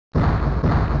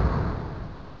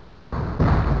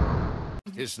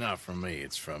It's not from me,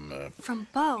 it's from, From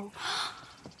Bo.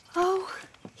 Oh,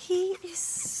 he is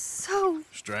so...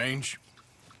 Strange?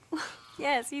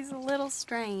 Yes, he's a little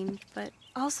strange, but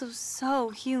also so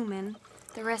human.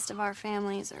 The rest of our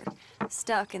families are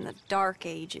stuck in the Dark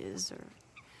Ages, or,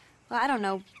 well, I don't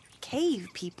know, cave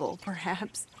people,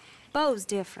 perhaps. Bo's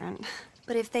different,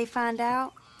 but if they find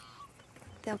out,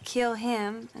 they'll kill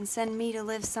him and send me to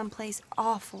live someplace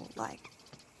awful like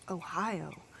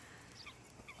Ohio.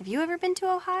 Have you ever been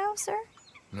to Ohio, sir?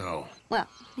 No. Well,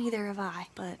 neither have I,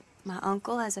 but my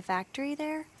uncle has a factory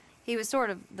there. He was sort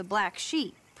of the black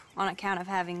sheep on account of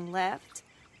having left,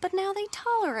 but now they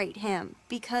tolerate him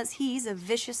because he's a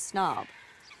vicious snob.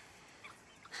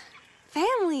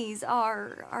 Families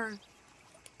are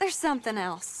there's something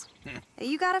else.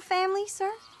 You got a family,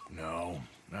 sir? No,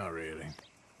 not really.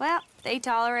 Well, they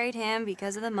tolerate him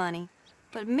because of the money.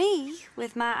 But me,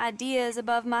 with my ideas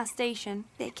above my station,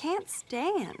 they can't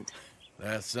stand.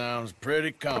 That sounds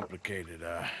pretty complicated.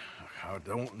 I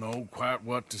don't know quite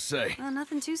what to say. Well,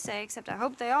 nothing to say, except I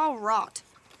hope they all rot.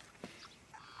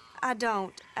 I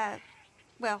don't,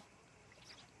 well,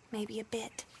 maybe a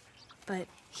bit. But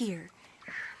here,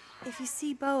 if you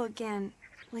see Bo again,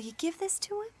 will you give this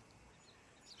to him?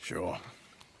 Sure.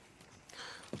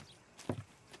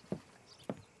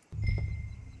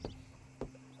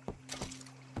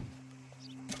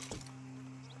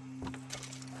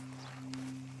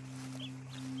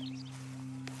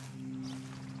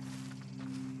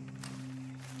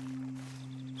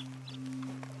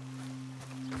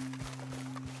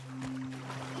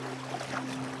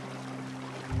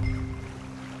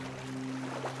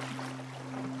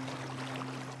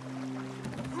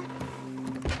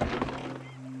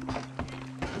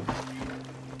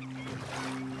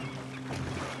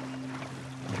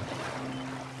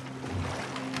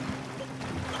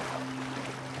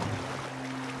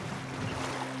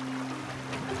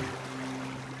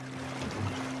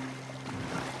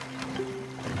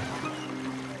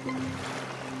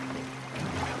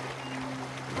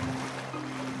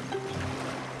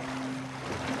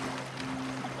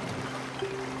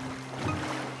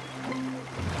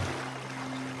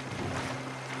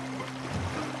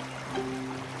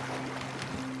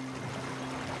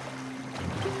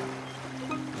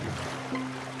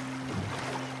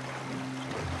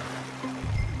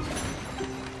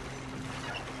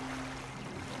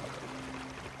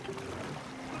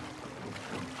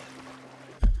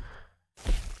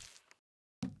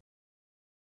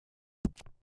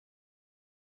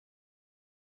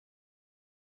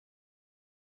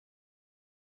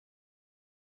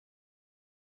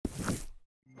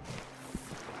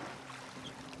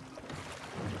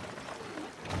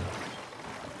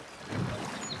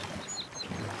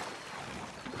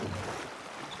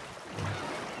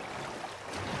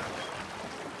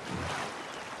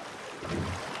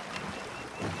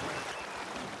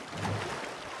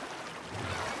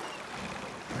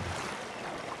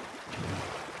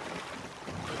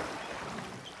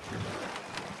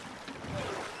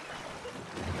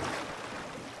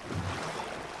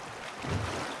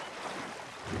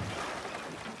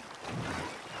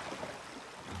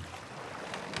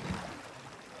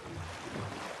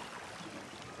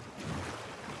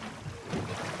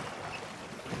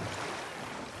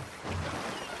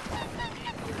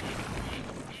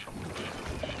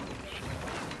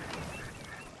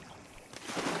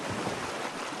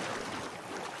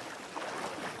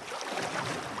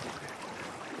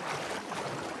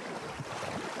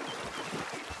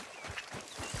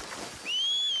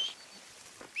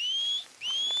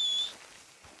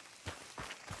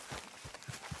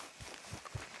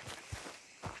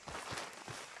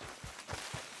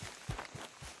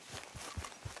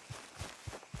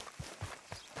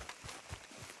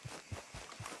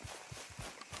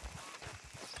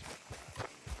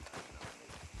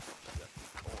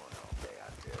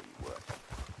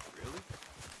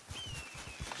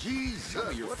 Jesus, Show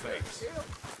me your what face. the hell?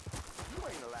 You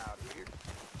ain't allowed here.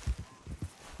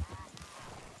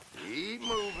 Keep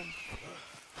moving.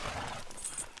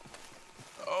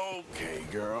 Okay,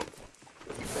 girl.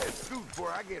 You better scoot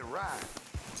before I get a ride.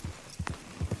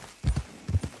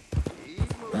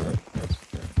 Keep moving.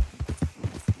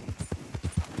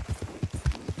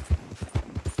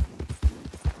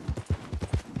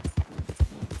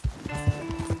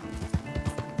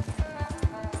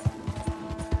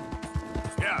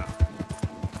 Yeah.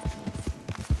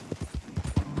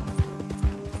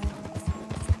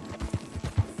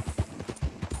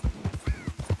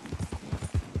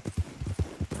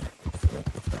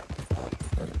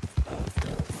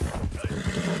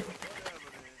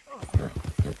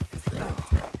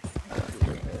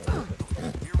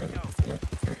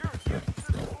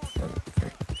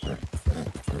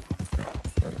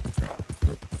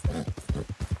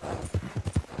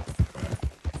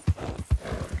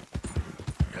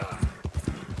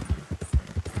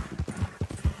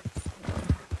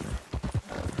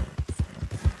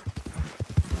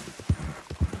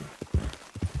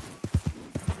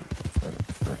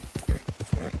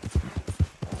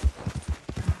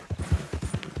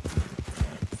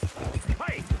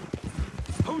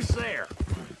 Who's there?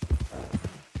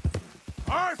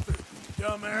 Arthur,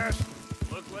 dumbass.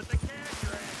 Look what the cash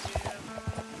rack is.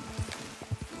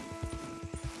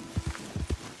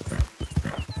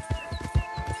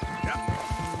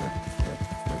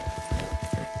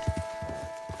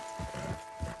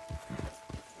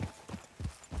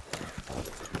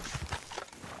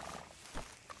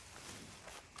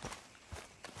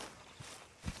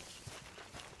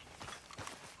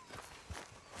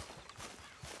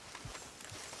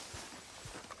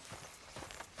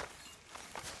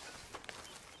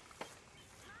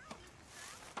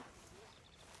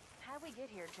 How'd we get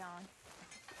here, John?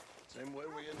 Same way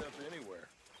we end up anywhere.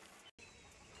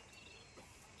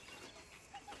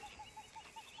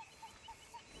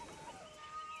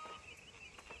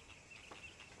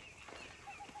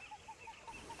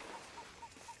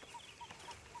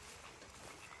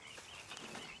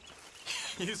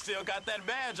 You still got that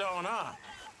badge on, huh?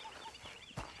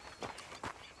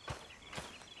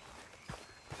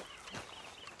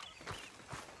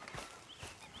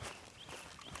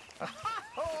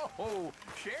 Oh,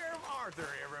 Sheriff Arthur,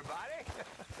 everybody.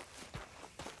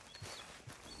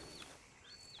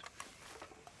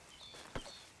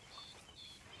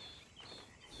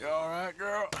 You all right,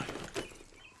 girl?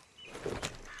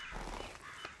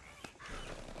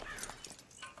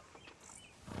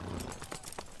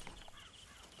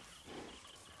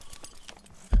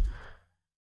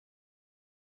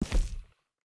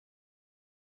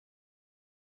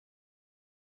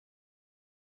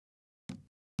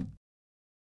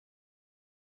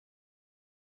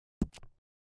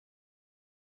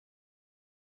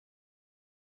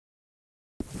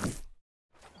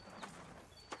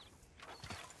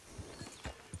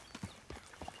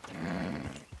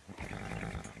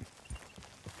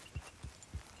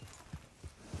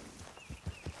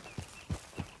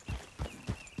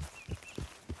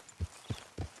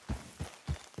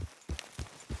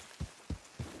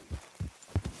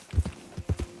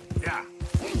 Yeah.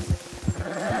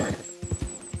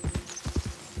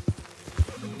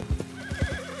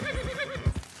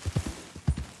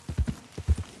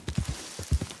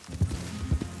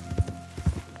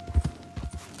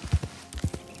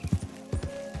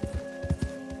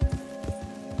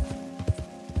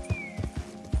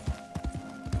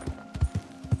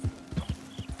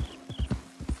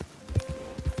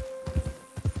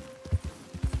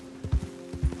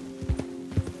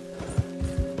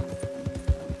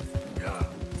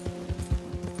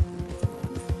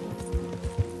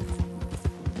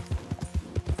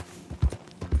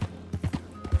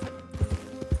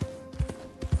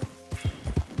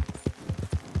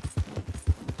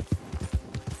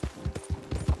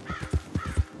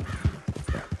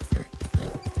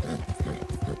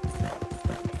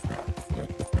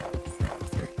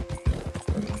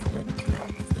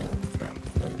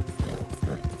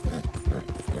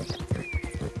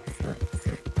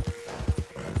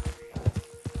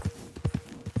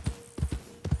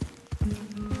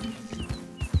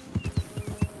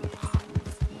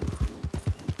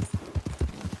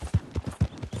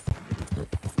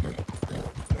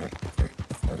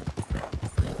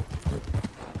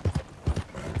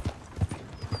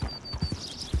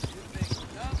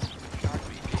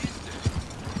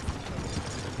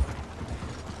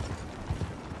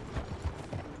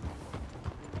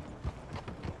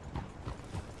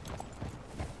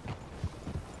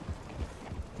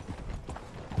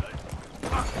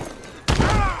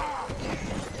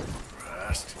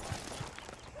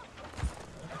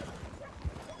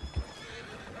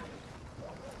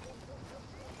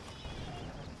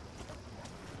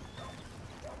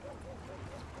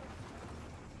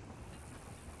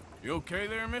 You okay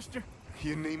there, mister?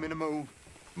 You need me to move?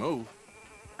 Move.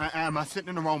 Am I sitting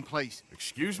in the wrong place?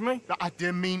 Excuse me? I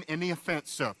didn't mean any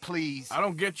offense, sir. Please. I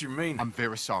don't get your meaning. I'm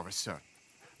very sorry, sir.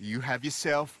 You have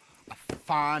yourself a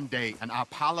fine day, and I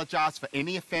apologize for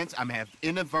any offense I may have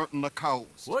inadvertently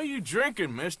caused. What are you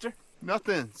drinking, mister?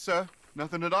 Nothing, sir.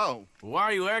 Nothing at all. Why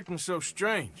are you acting so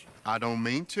strange? I don't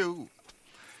mean to.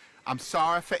 I'm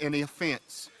sorry for any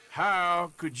offense.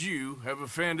 How could you have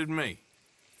offended me?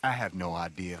 I have no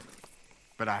idea.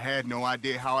 But I had no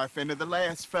idea how I offended the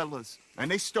last fellas. And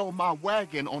they stole my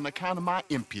wagon on account of my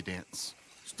impudence.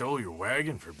 Stole your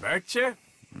wagon for back chat?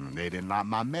 They didn't like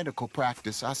my medical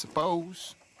practice, I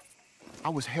suppose. I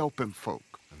was helping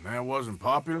folk. And that wasn't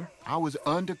popular? I was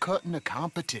undercutting the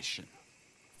competition.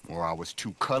 Or I was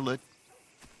too colored.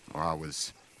 Or I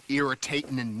was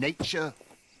irritating in nature.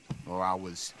 Or I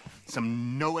was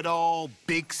some know-it-all,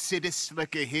 big city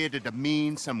slicker-head to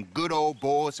demean some good old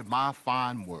boys of my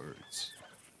fine words.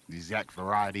 The exact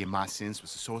variety of my sins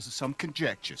was the source of some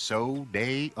conjecture, so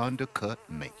they undercut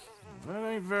me. That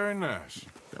ain't very nice.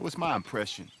 That was my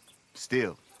impression.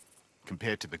 Still,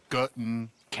 compared to the gutting,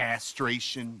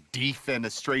 castration,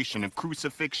 defenestration, and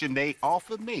crucifixion they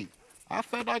offered me, I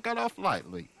felt I got off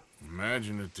lightly.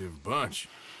 Imaginative bunch.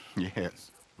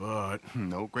 Yes. But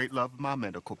No great love of my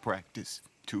medical practice.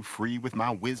 Too free with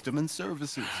my wisdom and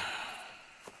services.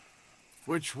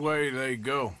 which way they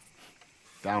go?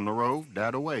 Down the road,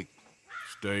 that away.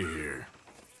 Stay here.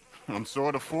 I'm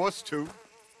sort of forced to.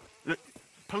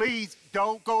 Please,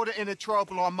 don't go to any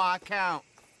trouble on my account.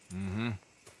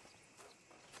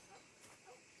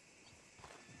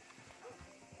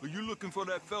 Are you looking for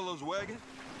that fellow's wagon?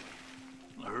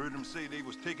 I heard him say they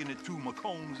was taking it to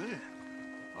McComb's Inn.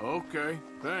 Okay,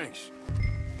 thanks.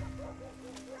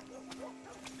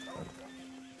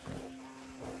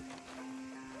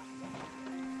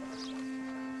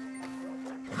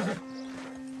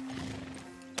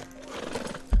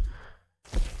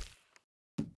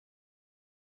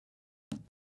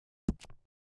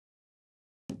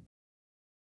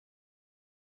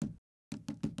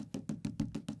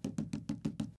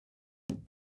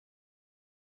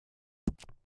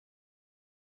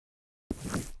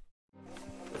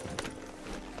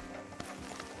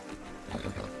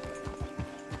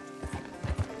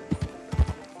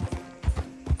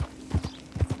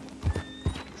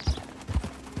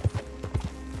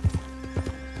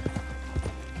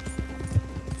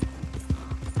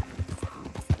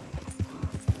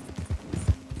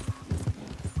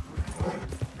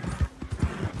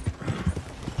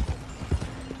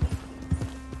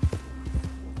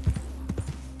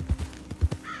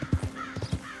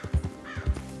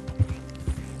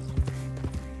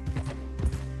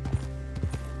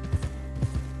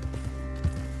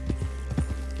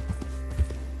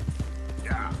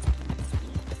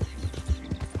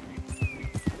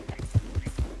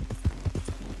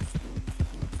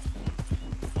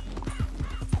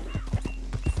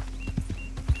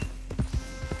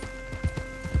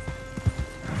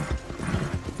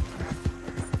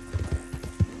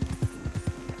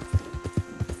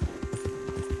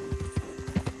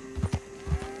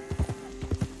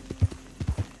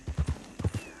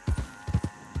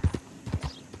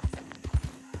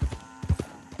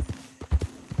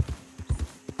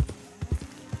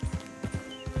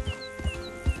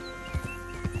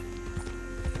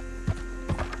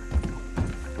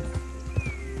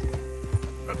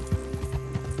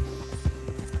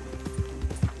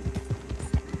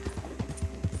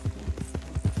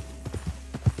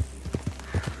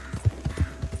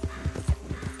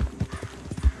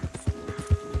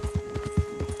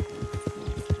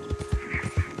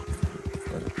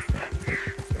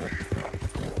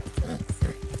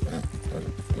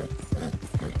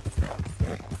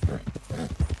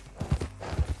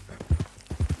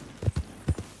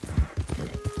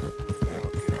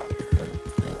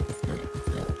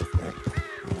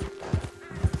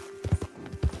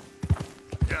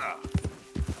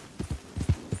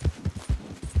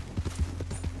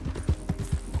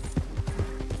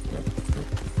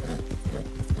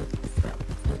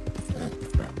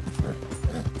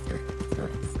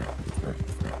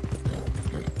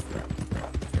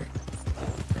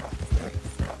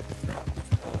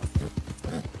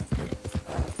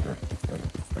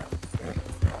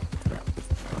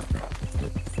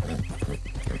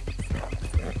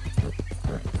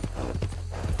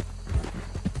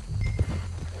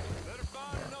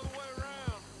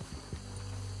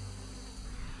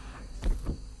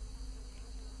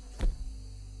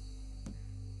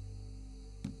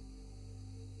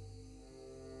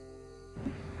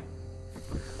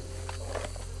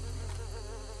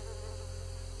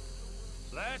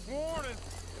 Last warning.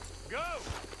 Go!